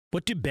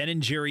What do Ben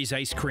 & Jerry's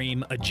ice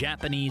cream, a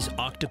Japanese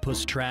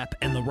octopus trap,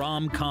 and the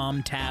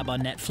rom-com tab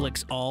on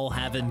Netflix all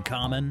have in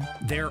common?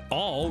 They're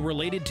all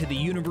related to the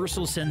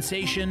universal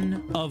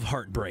sensation of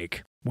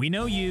heartbreak. We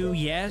know you,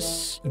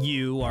 yes,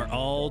 you are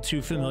all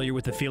too familiar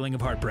with the feeling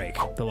of heartbreak.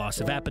 The loss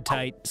of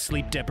appetite,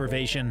 sleep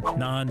deprivation,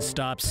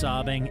 non-stop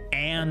sobbing,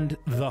 and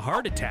the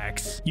heart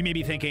attacks. You may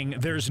be thinking,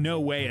 there's no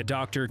way a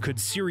doctor could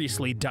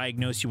seriously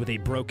diagnose you with a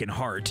broken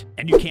heart,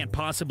 and you can't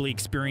possibly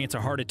experience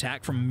a heart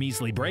attack from a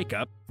measly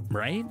breakup,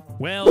 right?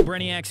 Well,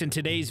 Brainiacs, in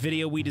today's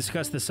video, we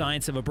discuss the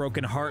science of a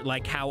broken heart,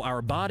 like how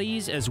our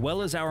bodies, as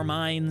well as our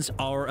minds,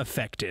 are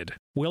affected.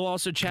 We'll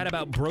also chat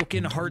about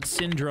broken heart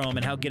syndrome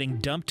and how getting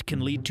dumped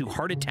can lead to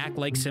heart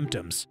attack-like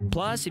symptoms.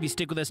 Plus, if you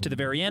stick with us to the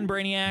very end,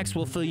 Brainiacs,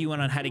 we'll fill you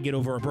in on how to get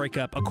over a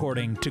breakup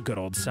according to good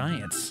old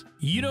science.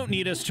 You don't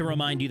need us to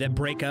remind you that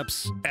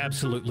breakups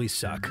absolutely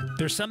suck.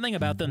 There's something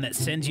about them that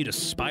sends you to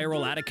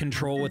spiral out of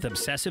control with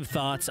obsessive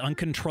thoughts,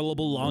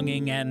 uncontrollable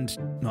longing, and,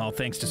 all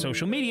thanks to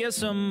social media,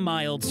 some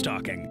mild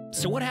stalking.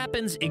 So what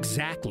happens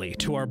exactly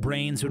to our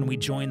brains when we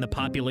join the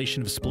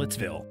population of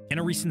Splitsville? In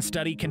a recent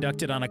study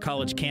conducted on a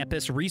college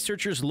campus,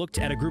 researchers looked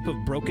at a group of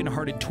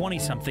broken-hearted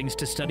 20-somethings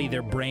to study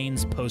their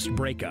brains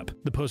post-breakup.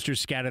 The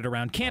posters scattered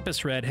around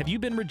campus read, "Have you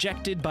been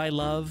rejected by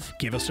love?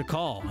 Give us a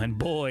call." And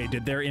boy,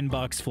 did their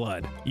inbox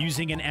flood.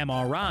 Using an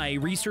MRI,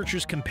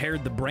 researchers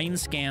compared the brain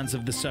scans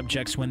of the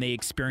subjects when they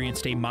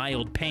experienced a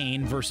mild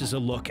pain versus a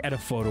look at a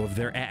photo of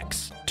their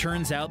ex.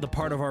 Turns out the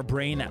part of our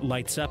brain that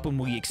lights up when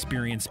we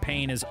experience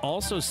pain is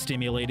also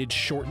stimulated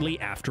shortly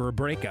after a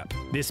breakup.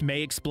 This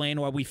may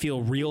explain why we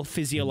feel real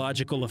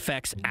physiological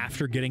effects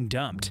after getting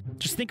dumped.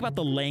 Just think about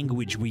the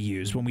language we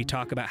use when we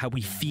talk about how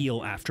we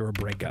feel after a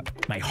breakup.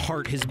 My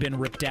heart has been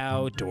ripped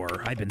out,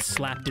 or I've been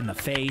slapped in the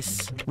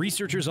face.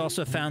 Researchers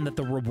also found that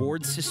the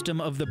reward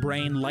system of the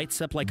brain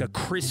lights up like a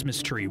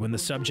Christmas tree when the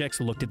subjects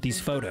looked at these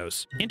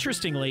photos.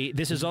 Interestingly,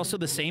 this is also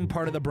the same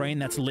part of the brain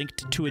that's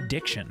linked to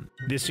addiction.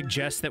 This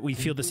suggests that we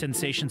feel the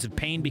sensations of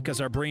pain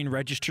because our brain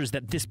registers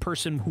that this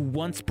person who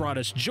once brought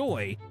us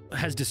joy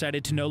has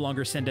decided to no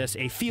longer send us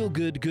a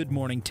feel-good good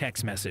morning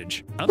text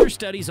message. Other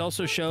studies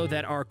also show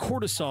that our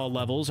cortisol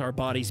levels, our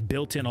body's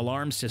built-in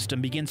alarm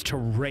system, begins to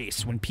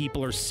race when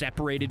people are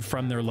separated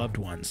from their loved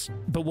ones.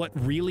 But what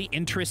really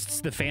interests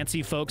the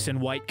fancy folks in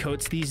white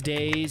coats these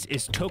days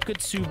is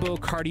Takotsubo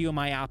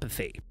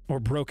cardiomyopathy, or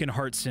broken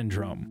heart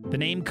syndrome. The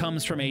name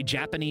comes from a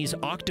Japanese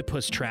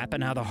octopus trap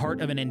and how the heart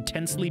of an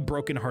intensely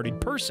broken-hearted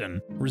person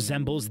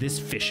resembles this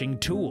fishing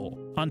tool.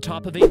 On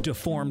top of a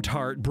deformed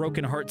heart,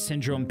 broken heart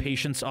syndrome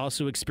patients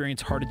also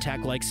experience heart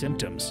attack-like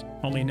symptoms,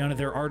 only none of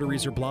their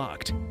arteries are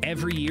blocked.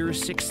 Every year,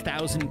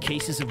 6,000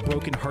 cases of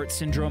broken heart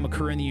syndrome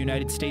occur in the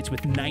United States,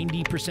 with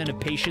 90% of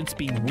patients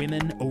being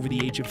women over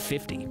the age of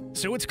 50.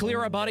 So it's clear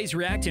our bodies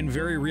react in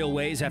very real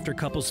ways after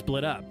couples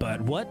split up,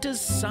 but what does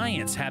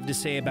science have to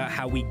say about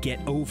how we get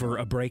over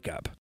a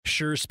breakup?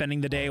 Sure,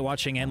 spending the day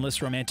watching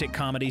endless romantic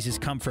comedies is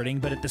comforting,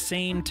 but at the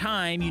same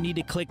time, you need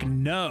to click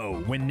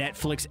no when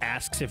Netflix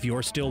asks if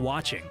you're still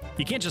watching.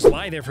 You can't just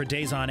lie there for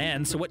days on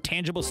end, so what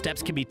tangible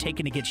steps can be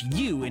taken to get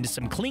you into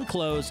some clean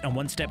clothes and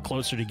one step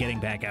closer to getting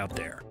back out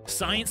there?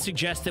 Science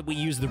suggests that we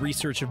use the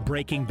research of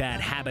breaking bad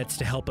habits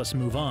to help us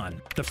move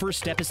on. The first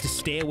step is to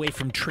stay away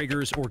from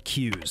triggers or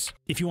cues.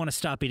 If you want to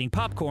stop eating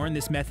popcorn,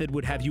 this method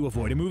would have you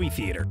avoid a movie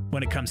theater.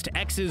 When it comes to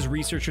exes,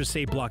 researchers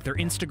say block their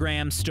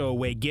Instagram, stow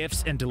away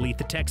gifts, and delete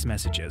the text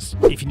messages.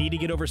 If you need to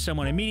get over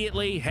someone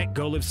immediately, heck,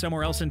 go live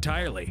somewhere else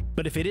entirely.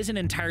 But if it isn't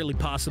entirely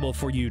possible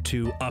for you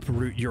to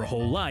uproot your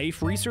whole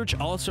life, research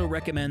also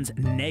recommends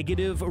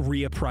negative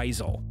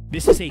reappraisal.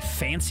 This is a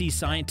fancy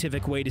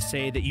scientific way to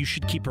say that you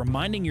should keep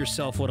reminding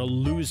yourself what a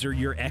loser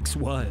your ex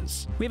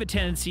was. We have a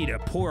tendency to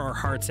pour our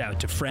hearts out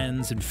to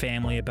friends and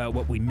family about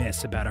what we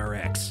miss about our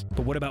ex.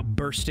 But what about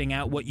bursting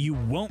out what you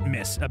won't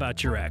miss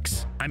about your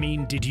ex? I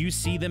mean, did you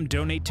see them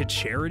donate to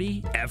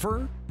charity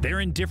ever?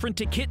 They're indifferent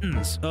to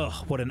kittens.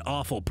 Ugh, what an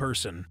awful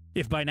person.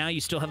 If by now you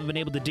still haven't been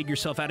able to dig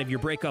yourself out of your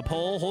breakup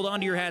hole, hold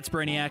on to your hats,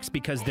 Brainiacs,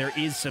 because there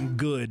is some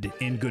good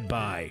in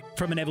goodbye.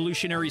 From an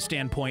evolutionary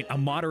standpoint, a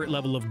moderate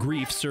level of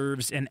grief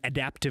serves an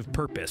adaptive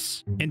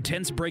purpose.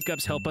 Intense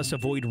breakups help us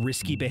avoid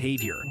risky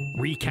behavior,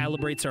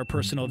 recalibrates our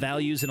personal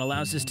values, and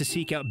allows us to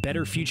seek out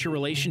better future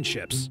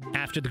relationships.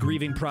 After the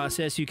grieving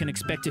process, you can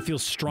expect to feel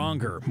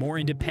stronger, more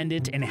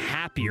independent, and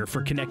happier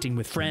for connecting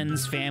with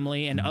friends,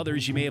 family, and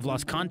others you may have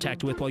lost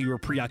contact with while you were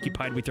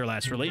preoccupied with your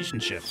last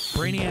relationship.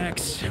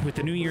 Brainiacs, with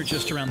the new year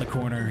just around the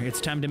corner,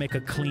 it's time to make a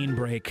clean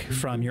break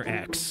from your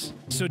ex.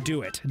 So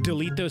do it.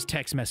 Delete those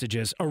text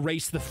messages,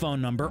 erase the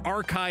phone number,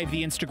 archive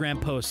the Instagram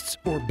posts,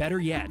 or better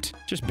yet,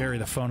 just bury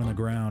the phone in the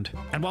ground.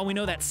 And while we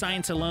know that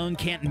science alone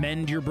can't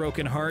mend your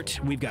broken heart,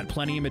 we've got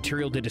plenty of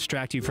material to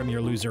distract you from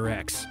your loser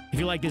ex. If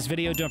you like this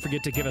video, don't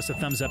forget to give us a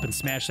thumbs up and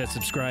smash that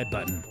subscribe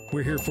button.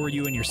 We're here for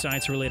you and your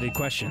science-related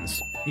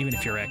questions, even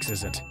if your ex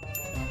isn't.